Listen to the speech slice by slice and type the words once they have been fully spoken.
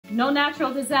No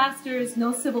natural disasters,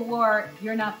 no civil war.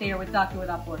 You're not there with Doctor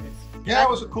Without Borders. Yeah, it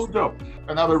was a cool job.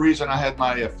 Another reason I had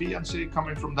my fiancée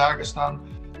coming from Dagestan.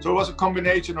 So it was a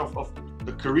combination of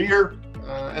the career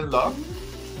and love.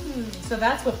 So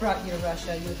that's what brought you to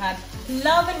Russia. You had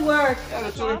love and work. Yeah,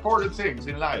 the two important things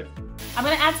in life. I'm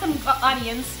gonna add some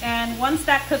onions, and once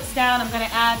that cooks down, I'm gonna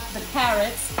add the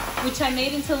carrots, which I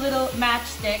made into little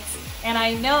matchsticks. And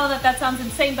I know that sounds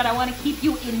insane, but I want to keep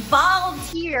you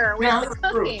involved here with the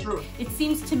cooking. True. It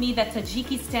seems to me that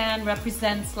Tajikistan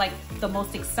represents like the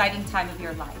most exciting time of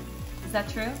your life. Is that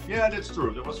true? Yeah, that's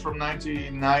true. That was from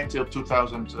 1999 till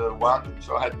 2001.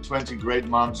 So I had 20 great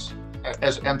months.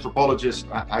 As an anthropologist,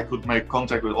 I could make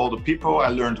contact with all the people. I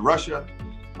learned Russian.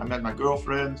 I met my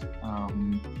girlfriend.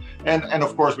 And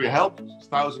of course, we helped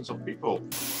thousands of people.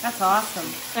 That's awesome.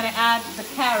 I'm gonna add the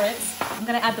carrots. I'm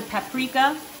gonna add the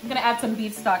paprika. I'm gonna add some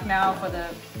beef stock now for the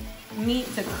meat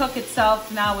to cook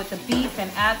itself now with the beef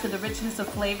and add to the richness of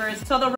flavors. So the